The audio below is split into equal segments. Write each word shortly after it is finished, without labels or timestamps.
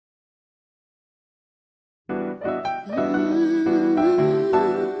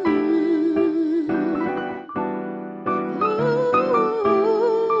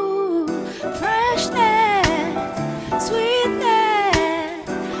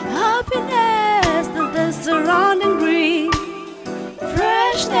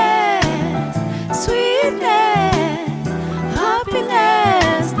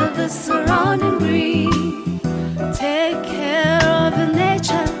surround and breathe. Take care of the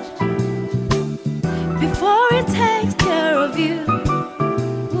nature before it takes care of you.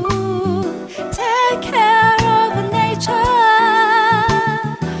 Ooh, take care of the nature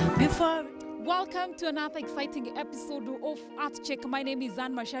before. Welcome to another exciting episode of Art Check. My name is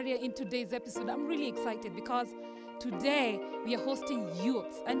Anne Masharia. In today's episode, I'm really excited because today we are hosting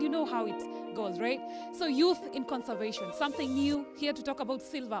youth, and you know how it goes, right? So youth in conservation, something new here to talk about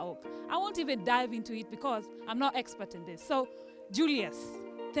silver oak. I won't even dive into it because I'm not expert in this. So Julius,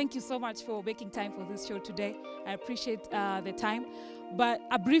 thank you so much for making time for this show today. I appreciate the time, but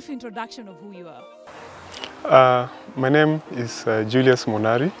a brief introduction of who you are. My name is Julius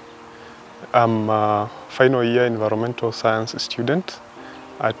Monari. I'm a final year environmental science student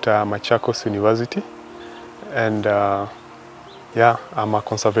at Machakos University. And yeah, I'm a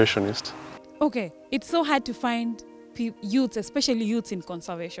conservationist. Okay, it's so hard to find youths, especially youths in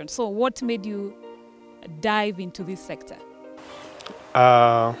conservation. So what made you dive into this sector?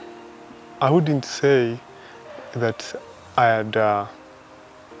 I wouldn't say that I had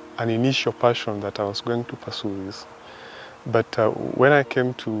an initial passion that I was going to pursue this. But when I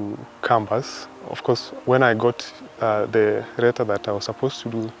came to campus, of course, when I got the letter that I was supposed to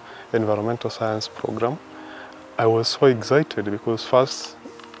do the environmental science program, I was so excited because first,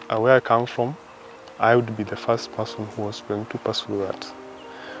 where I come from, I would be the first person who was going to pursue that.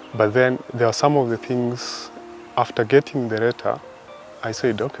 But then there are some of the things, after getting the letter, I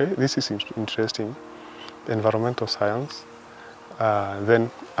said, okay, this is interesting, environmental science.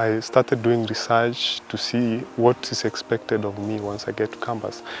 Then I started doing research to see what is expected of me once I get to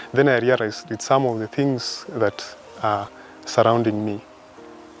campus. Then I realized it's some of the things that are surrounding me.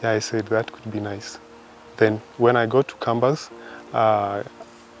 Yeah, I said that could be nice. Then when I got to campus,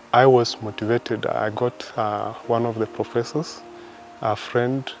 I was motivated. I got one of the professors, a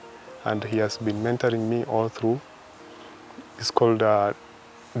friend, and he has been mentoring me all through. He's called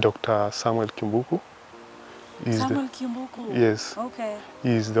Dr. Samuel Kimbuku. Samuel Kimbuku? Yes. Okay.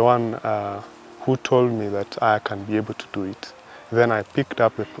 He's the one who told me that I can be able to do it. Then I picked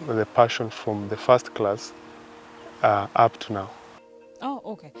up the passion from the first class up to now. Oh,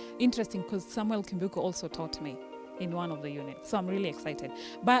 okay. Interesting, because Samuel Kimbuku also taught me in one of the units. So I'm really excited.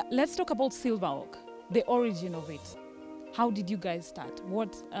 But let's talk about silver oak, the origin of it. How did you guys start?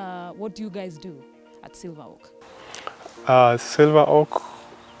 What do you guys do at Silver Oak? Silver Oak,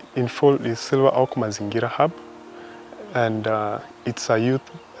 in full, is Silver Oak Mazingira Hub. And it's a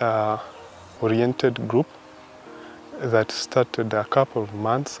youth-oriented group that started a couple of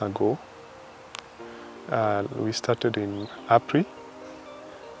months ago. We started in April,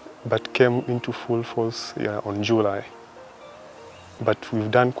 but came into full force on July. But we've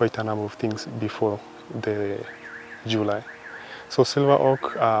done quite a number of things before the July. So Silver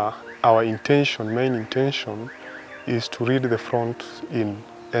Oak, our intention, main intention, is to lead the front in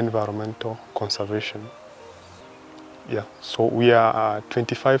environmental conservation. Yeah, so we are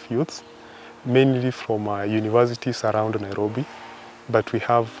 25 youths, mainly from universities around Nairobi, but we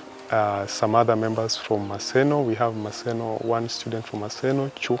have some other members from Maseno. We have Maseno, one student from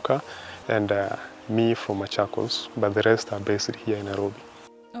Maseno, Chuka, and me from Machakos, but the rest are based here in Nairobi.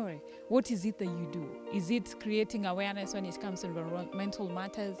 All right. What is it that you do? Is it creating awareness when it comes to environmental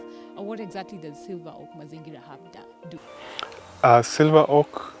matters, or what exactly does Silver Oak Mazingira Hub do? Silver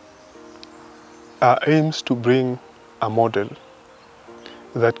Oak aims to bring a model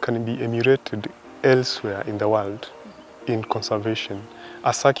that can be emulated elsewhere in the world in conservation.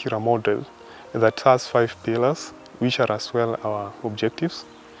 A circular model that has 5 pillars, which are as well our objectives.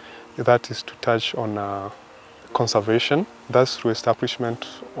 That is to touch on conservation, that's through establishment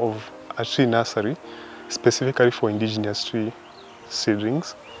of a tree nursery, specifically for indigenous tree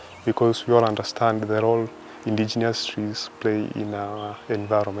seedlings, because we all understand the role indigenous trees play in our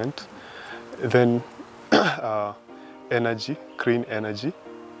environment. Then energy, clean energy,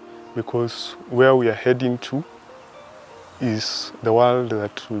 because where we are heading to is the world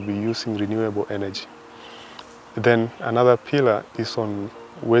that will be using renewable energy. Then another pillar is on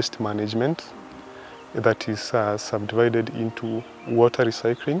waste management, that is subdivided into water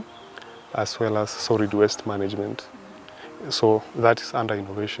recycling as well as solid waste management. So that is under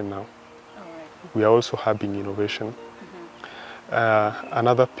innovation now. We are also having innovation.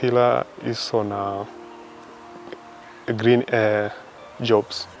 Another pillar is on green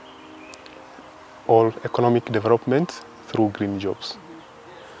jobs, or economic development through green jobs.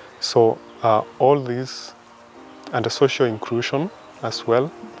 So all these, and the social inclusion as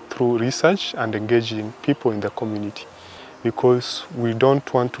well, through research and engaging people in the community, because we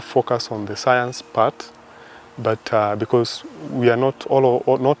don't want to focus on the science part, but because we are not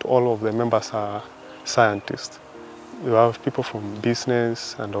all of the members are scientists. We have people from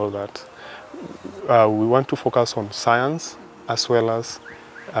business and all that. We want to focus on science as well as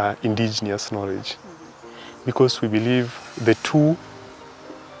indigenous knowledge, because we believe the two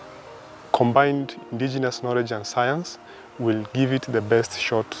combined, indigenous knowledge and science, will give it the best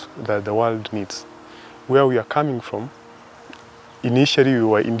shot that the world needs. Where we are coming from, initially we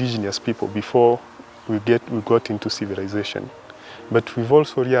were indigenous people before we got into civilization. But we've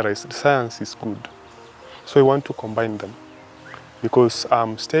also realized science is good. So we want to combine them. Because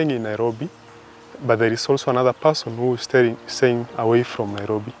I'm staying in Nairobi, but there is also another person who is staying away from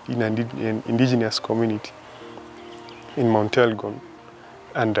Nairobi in an indigenous community in Mount Elgon.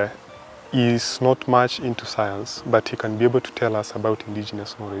 And he is not much into science, but he can be able to tell us about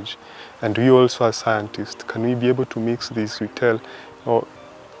indigenous knowledge. And we also as scientists, can we be able to mix this? We tell, oh,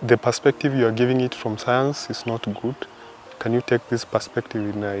 the perspective you are giving it from science is not good. Can you take this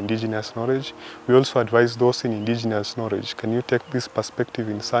perspective in indigenous knowledge? We also advise those in indigenous knowledge, can you take this perspective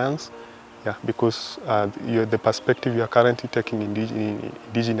in science? Yeah, because the perspective you are currently taking in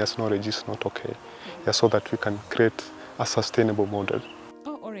indigenous knowledge is not okay. Yeah, so that we can create a sustainable model.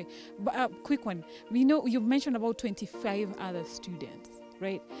 Oh, all right. But quick one. We know you've mentioned about 25 other students,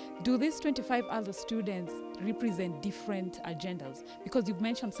 right? Do these 25 other students represent different agendas? Because you've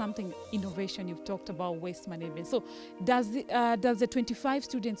mentioned something, innovation, you've talked about waste management. So does the 25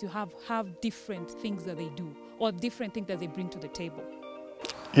 students you have different things that they do, or different things that they bring to the table?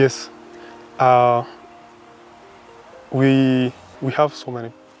 Yes. We have so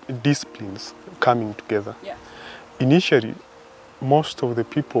many disciplines coming together. Yeah. Initially, most of the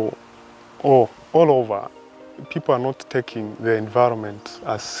people, all over, people are not taking the environment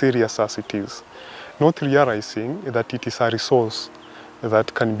as serious as it is, not realizing that it is a resource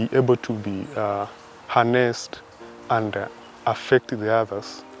that can be able to be harnessed and affect the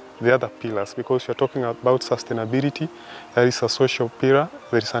other pillars, because you're talking about sustainability. There is a social pillar,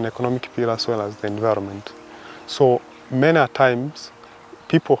 there is an economic pillar, as well as the environment. So many times,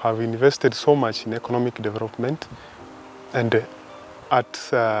 people have invested so much in economic development, and at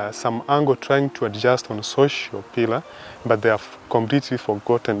some angle trying to adjust on social pillar, but they have completely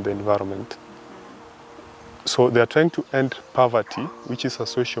forgotten the environment. So they are trying to end poverty, which is a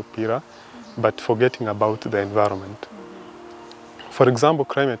social pillar, but forgetting about the environment. For example,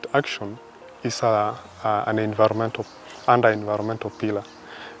 climate action is an environmental pillar.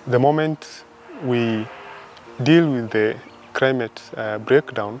 The moment we deal with the climate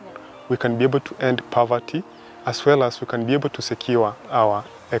breakdown, we can be able to end poverty, as well as we can be able to secure our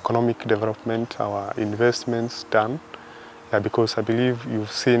economic development, our investments done. Yeah, because I believe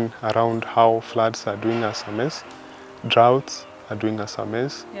you've seen around how floods are doing us a mess, droughts are doing us a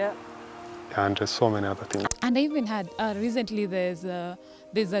mess, Yeah. and there's so many other things. And I even had recently there's a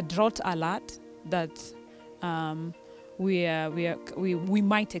drought alert that we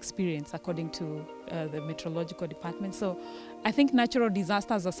might experience according to the meteorological department. So I think natural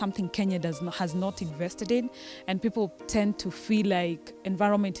disasters are something Kenya has not invested in, and people tend to feel like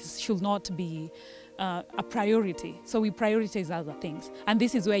environment should not be a priority. So we prioritize other things, and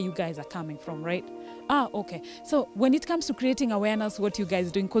this is where you guys are coming from, right? Okay. So when it comes to creating awareness, what you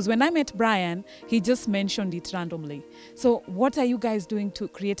guys doing? Because when I met Brian, he just mentioned it randomly. So what are you guys doing to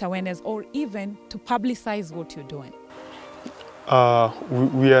create awareness, or even to publicize what you're doing?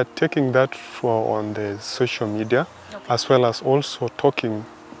 We are taking that on the social media, okay, as well as also talking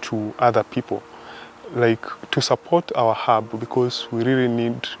to other people, like to support our hub, because we really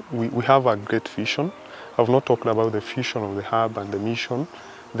need, we have a great vision. I've not talked about the vision of the hub and the mission,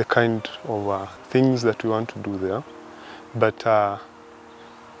 the kind of things that we want to do there. But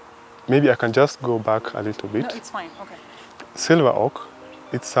maybe I can just go back a little bit. No, it's fine. Okay. Silver oak,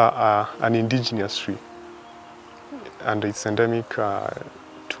 it's an indigenous tree, and it's endemic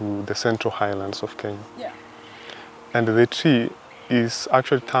to the Central Highlands of Kenya. Yeah. And the tree is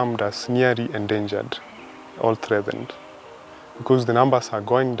actually termed as nearly endangered or threatened, because the numbers are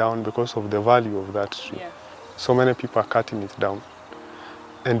going down because of the value of that tree. Yeah. So many people are cutting it down.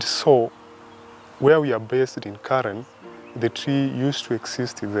 And so, where we are based in Karen, the tree used to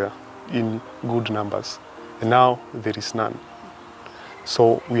exist there in good numbers, and now there is none.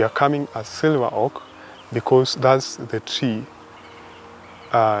 So we are coming as silver oak, because that's the tree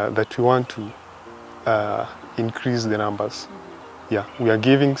that we want to increase the numbers. Yeah, we are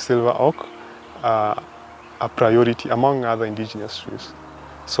giving silver oak a priority among other indigenous trees,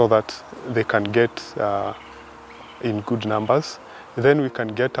 so that they can get in good numbers. then we can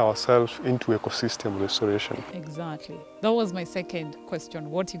get ourselves into ecosystem restoration. Exactly. That was my second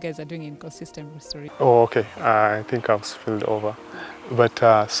question. What you guys are doing in ecosystem restoration? Oh, okay. I think I've spilled over.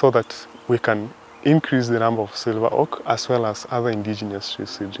 But so that we can increase the number of silver oak as well as other indigenous tree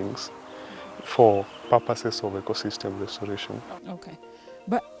seedlings for purposes of ecosystem restoration. Okay.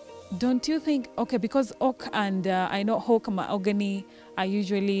 But don't you think, okay, because oak and I know oak and mahogany are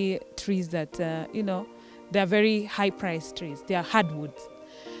usually trees that, they're very high-priced trees. They are hardwoods.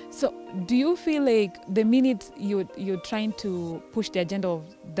 So do you feel like the minute you're trying to push the agenda of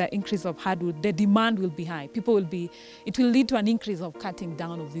the increase of hardwood, the demand will be high? It will lead to an increase of cutting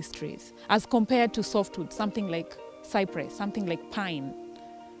down of these trees as compared to softwood, something like cypress, something like pine.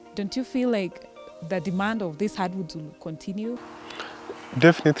 Don't you feel like the demand of these hardwoods will continue?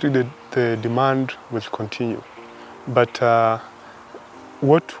 Definitely the demand will continue. But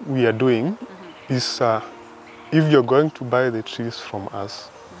what we are doing is if you're going to buy the trees from us,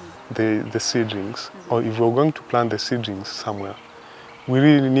 the seedlings, or if we're going to plant the seedlings somewhere, we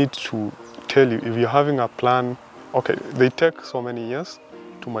really need to tell you, if you're having a plan, okay, they take so many years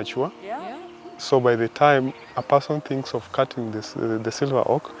to mature. Yeah. So by the time a person thinks of cutting the silver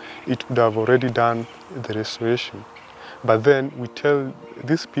oak, it would have already done the restoration. But then we tell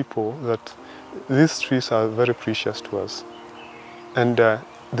these people that these trees are very precious to us. And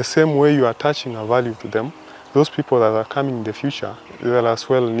the same way you are attaching a value to them, those people that are coming in the future, they'll as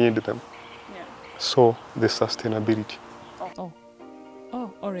well need them. Yeah. So the sustainability.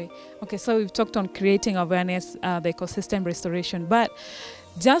 Oh, all right. Okay, so we've talked on creating awareness, the ecosystem restoration, but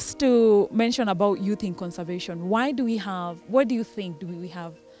just to mention about youth in conservation, what do you think do we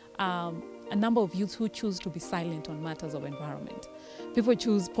have a number of youth who choose to be silent on matters of environment? People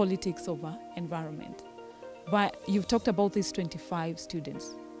choose politics over environment. But you've talked about these 25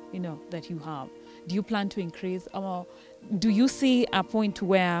 students, that you have. Do you plan to increase, or do you see a point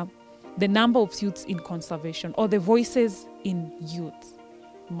where the number of youths in conservation or the voices in youth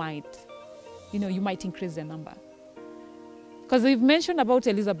might, you might increase the number? Because we've mentioned about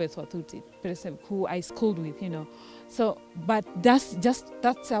Elizabeth Wathuti, who I schooled with, So, but that's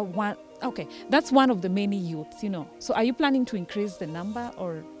one. Okay, that's one of the many youths, So, are you planning to increase the number,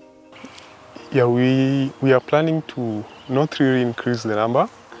 or? Yeah, we are planning to not really increase the number,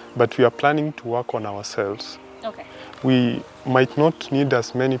 but we are planning to work on ourselves. Okay. We might not need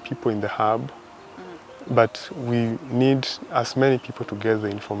as many people in the hub, but we need as many people to get the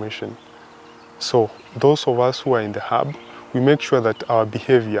information. So those of us who are in the hub, we make sure that our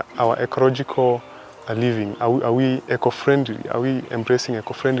behavior, our ecological living, are we eco-friendly? Are we embracing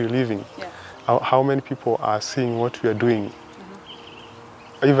eco-friendly living? Yeah. How many people are seeing what we are doing,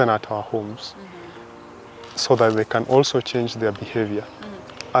 even at our homes, so that they can also change their behavior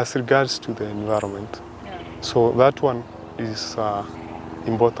as regards to the environment. Yeah. So that one is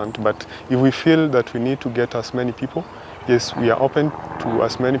important, but if we feel that we need to get as many people, yes, we are open to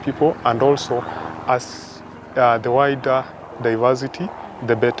as many people, and also as the wider diversity,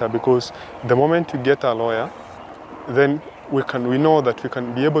 the better, because the moment you get a lawyer, then we know that we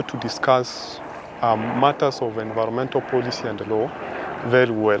can be able to discuss matters of environmental policy and law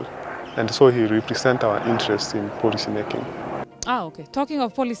very well, and so he represents our interest in policy making. Okay. Talking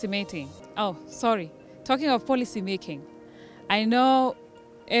of policy making. Talking of policy making. I know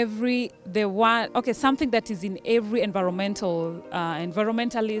something that is in every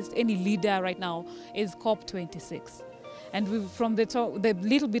environmentalist, any leader right now is COP26. And from the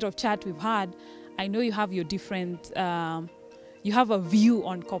little bit of chat we've had, I know you have your different, you have a view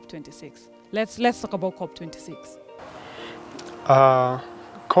on COP26. Let's talk about COP26.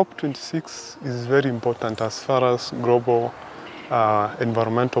 COP26 is very important as far as global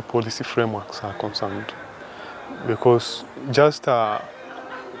environmental policy frameworks are concerned, because just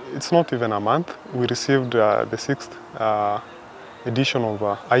it's not even a month, we received the 6th edition of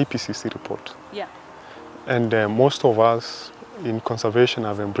IPCC report. Yeah. And most of us in conservation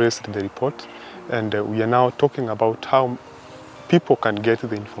have embraced the report, and we are now talking about how people can get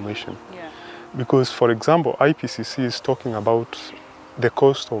the information. Yeah. Because, for example, IPCC is talking about the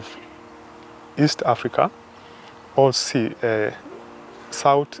coast of East Africa, or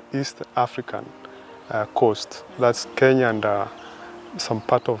Southeast African coast. That's Kenya and some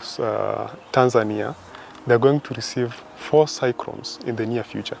part of Tanzania. They're going to receive 4 cyclones in the near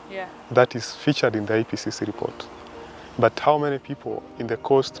future. Yeah. That is featured in the IPCC report. But how many people in the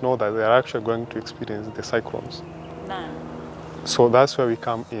coast know that they're actually going to experience the cyclones? None. So that's where we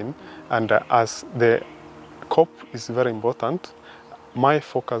come in. And as the COP is very important, my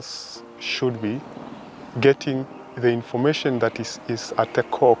focus should be getting the information that is at the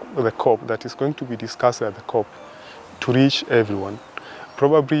COP that is going to be discussed at the COP to reach everyone.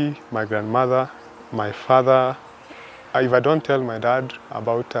 Probably my grandmother, my father, if I don't tell my dad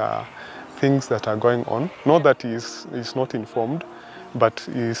about things that are going on, not that he's not informed, but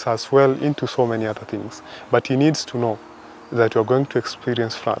he's as well into so many other things. But he needs to know that you're going to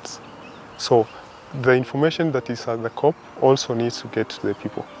experience floods. So the information that is at the COP also needs to get to the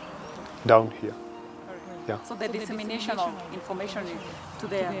people down here. Yeah. So the dissemination of information to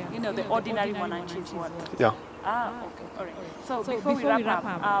the, the ordinary one and choose one. Yeah. Ah, okay. All right. So before we wrap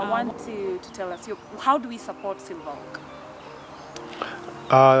up, I want to tell us, how do we support Silver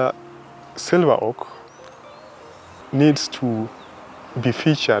Oak? Silver Oak needs to be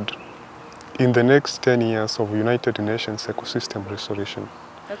featured in the next 10 years of United Nations ecosystem restoration.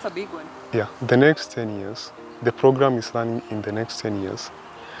 That's a big one. Yeah, the next 10 years. The program is running in the next 10 years.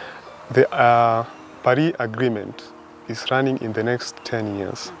 The Paris Agreement is running in the next 10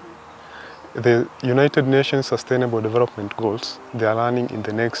 years. The United Nations Sustainable Development Goals, they are running in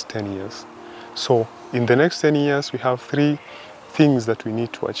the next 10 years. So in the next 10 years, we have 3 things that we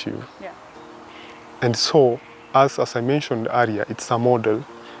need to achieve. Yeah. And so, as I mentioned earlier, it's a model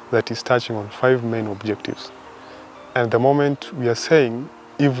that is touching on 5 main objectives. And the moment we are saying,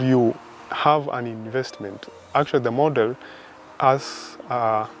 if you have an investment, actually the model, as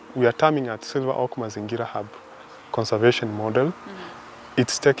we are terming at Silver Oak Mazingira Hub conservation model,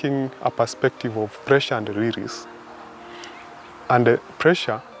 it's taking a perspective of pressure and release. And the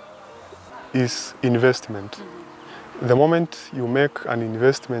pressure is investment. The moment you make an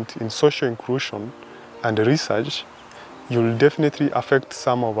investment in social inclusion and research, you'll definitely affect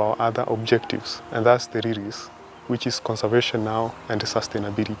some of our other objectives, and that's the release, which is conservation now and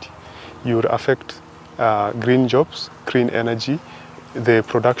sustainability. You'll affect green jobs, clean energy, the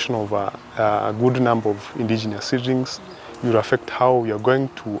production of a good number of indigenous seedlings. You'll affect how we are going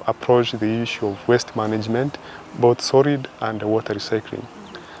to approach the issue of waste management, both solid and water recycling.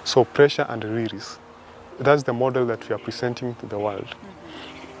 So pressure and release. That's the model that we are presenting to the world.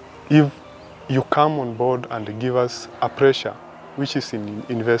 If you come on board and give us a pressure, which is in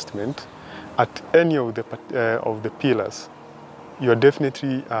investment, at any of the pillars, you are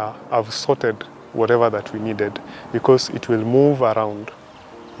definitely have sorted whatever that we needed, because it will move around,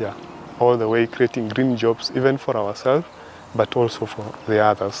 yeah, all the way, creating green jobs, even for ourselves, but also for the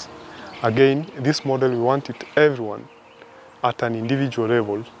others. Again, this model, we wanted everyone at an individual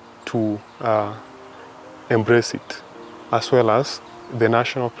level to embrace it, as well as the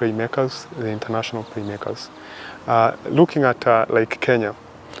national playmakers, the international playmakers. Looking at like Kenya,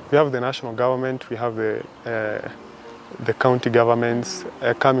 we have the national government, we have the county governments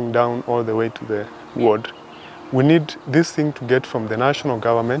coming down all the way to the ward. We need this thing to get from the national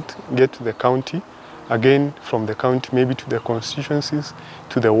government, get to the county, again from the county maybe to the constituencies,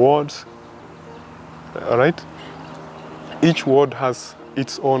 to the wards, all right? Each ward has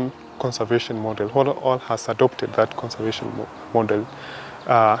its own conservation model. All has adopted that conservation model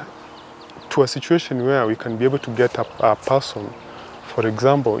to a situation where we can be able to get a person, for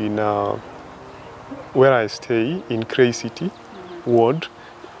example, in where I stay, in Cray City ward,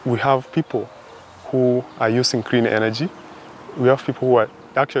 we have people who are using clean energy. We have people who are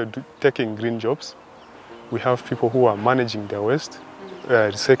actually taking green jobs. We have people who are managing their waste,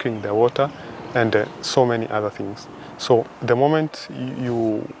 recycling their water, and so many other things. So the moment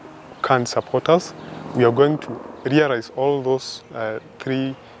you can support us, we are going to realize all those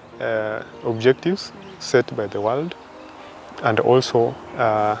 3 objectives set by the world, and also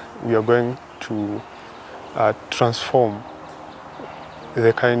we are going to transform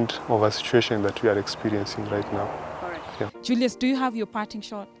the kind of a situation that we are experiencing right now. Correct. Yeah. Julius, do you have your parting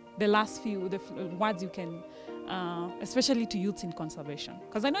shot? The last few words you can, especially to youths in conservation?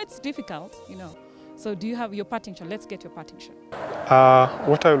 Because I know it's difficult, So do you have your parting shot? Let's get your parting shot.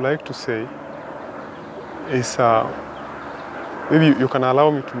 What I would like to say is, maybe you can allow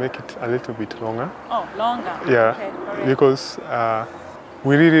me to make it a little bit longer. Oh, longer? Yeah, okay. Right. Because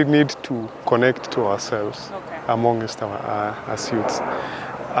we really need to connect to ourselves amongst as youths.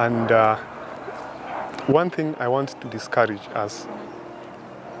 And one thing I want to discourage us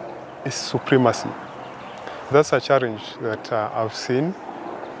is supremacy. That's a challenge that I've seen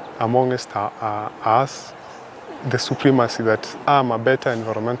amongst us, the supremacy that I'm a better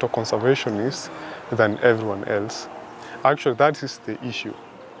environmental conservationist than everyone else. Actually, that is the issue.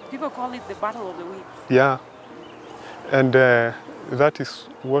 People call it the battle of the weeds. Yeah, and that is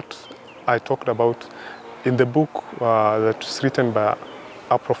what I talked about in the book that's written by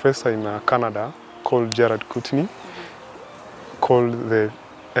a professor in Canada called Gerard Kutney, called the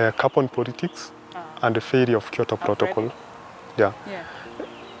Carbon Politics and the Failure of Kyoto Protocol. Yeah.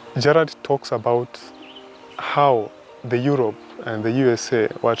 Gerard talks about how the Europe and the USA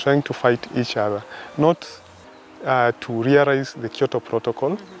were trying to fight each other, not to realize the Kyoto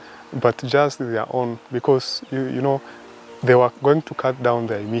Protocol, but just their own, because you know, they were going to cut down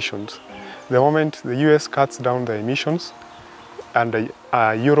their emissions. The moment the US cuts down their emissions and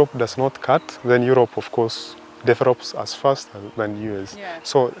Europe does not cut, then Europe, of course, develops as fast than US. Yeah.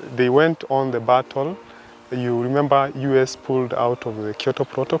 So they went on the battle. You remember US pulled out of the Kyoto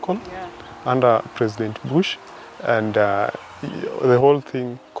Protocol under President Bush, and the whole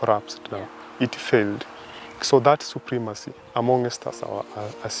thing collapsed now. It failed. So that's supremacy amongst us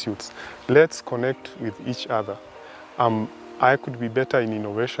as youths. Let's connect with each other. I could be better in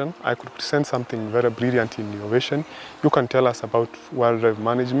innovation. I could present something very brilliant in innovation. You can tell us about wildlife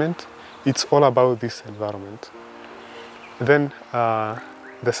management. It's all about this environment. Then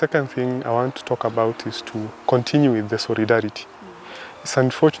the second thing I want to talk about is to continue with the solidarity. It's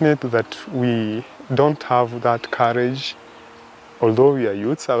unfortunate that we don't have that courage, although we are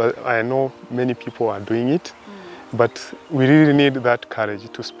youths. I know many people are doing it, but we really need that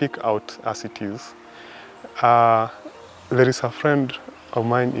courage to speak out as it is. There is a friend of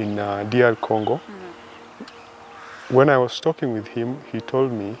mine in DR Congo. When I was talking with him, he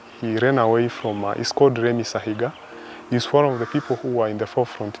told me he ran away from, it's called Remy Sahiga. He's one of the people who are in the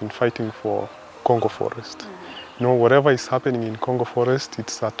forefront in fighting for Congo forest. You know, whatever is happening in Congo forest,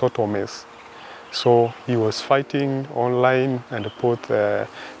 it's a total mess. So he was fighting online and both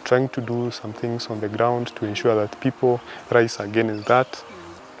trying to do some things on the ground to ensure that people rise against that.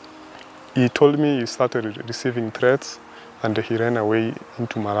 He told me he started receiving threats and he ran away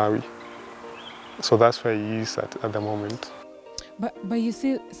into Malawi. So that's where he is at the moment. But you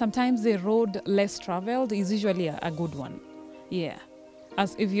see, sometimes the road less traveled is usually a good one. Yeah.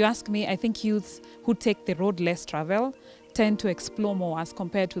 As if you ask me, I think youths who take the road less traveled tend to explore more as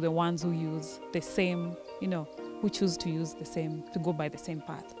compared to the ones who use the same, you know, who choose to use the same, to go by the same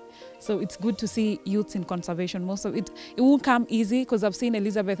path. So it's good to see youths in conservation. Most of it won't come easy, because I've seen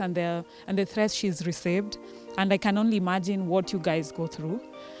Elizabeth and the threats she's received, and I can only imagine what you guys go through.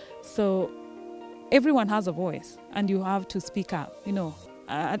 So everyone has a voice, and you have to speak up. You know,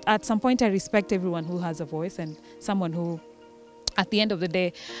 at some point I respect everyone who has a voice and someone who, at the end of the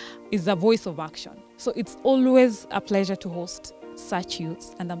day, is a voice of action. So it's always a pleasure to host such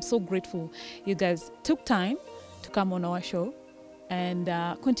youths, and I'm so grateful you guys took time to come on our show and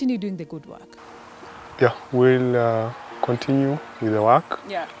continue doing the good work. Yeah, we'll continue with the work.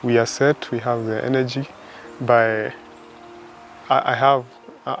 Yeah. We are set, we have the energy. I have,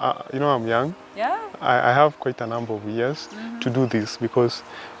 you know, I'm young. Yeah. I have quite a number of years to do this, because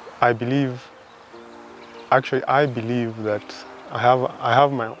I believe that I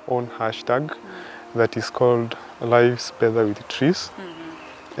have my own hashtag that is called Lives Better with Trees,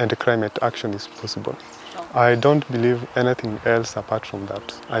 and climate action is possible. I don't believe anything else apart from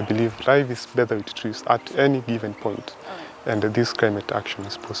that. I believe life is better with trees at any given point, and this climate action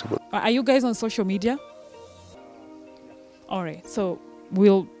is possible. Are you guys on social media? All right, so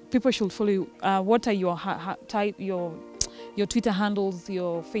people should follow you. What are your Twitter handles,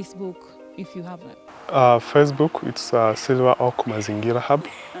 your Facebook, if you have them? Facebook, it's Silver Oak Mazingira Hub.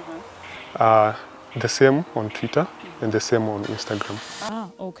 The same on Twitter and the same on Instagram. Ah,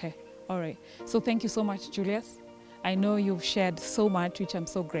 okay. All right. So thank you so much, Julius. I know you've shared so much, which I'm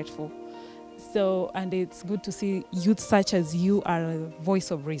so grateful. So, and it's good to see youth such as you are a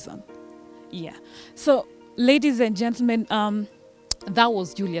voice of reason. Yeah. So, ladies and gentlemen, that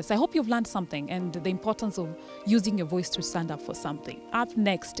was Julius. I hope you've learned something and the importance of using your voice to stand up for something. Up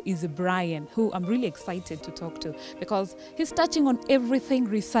next is Brian, who I'm really excited to talk to because he's touching on everything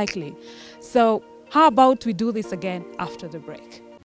recycling. So how about we do this again after the break?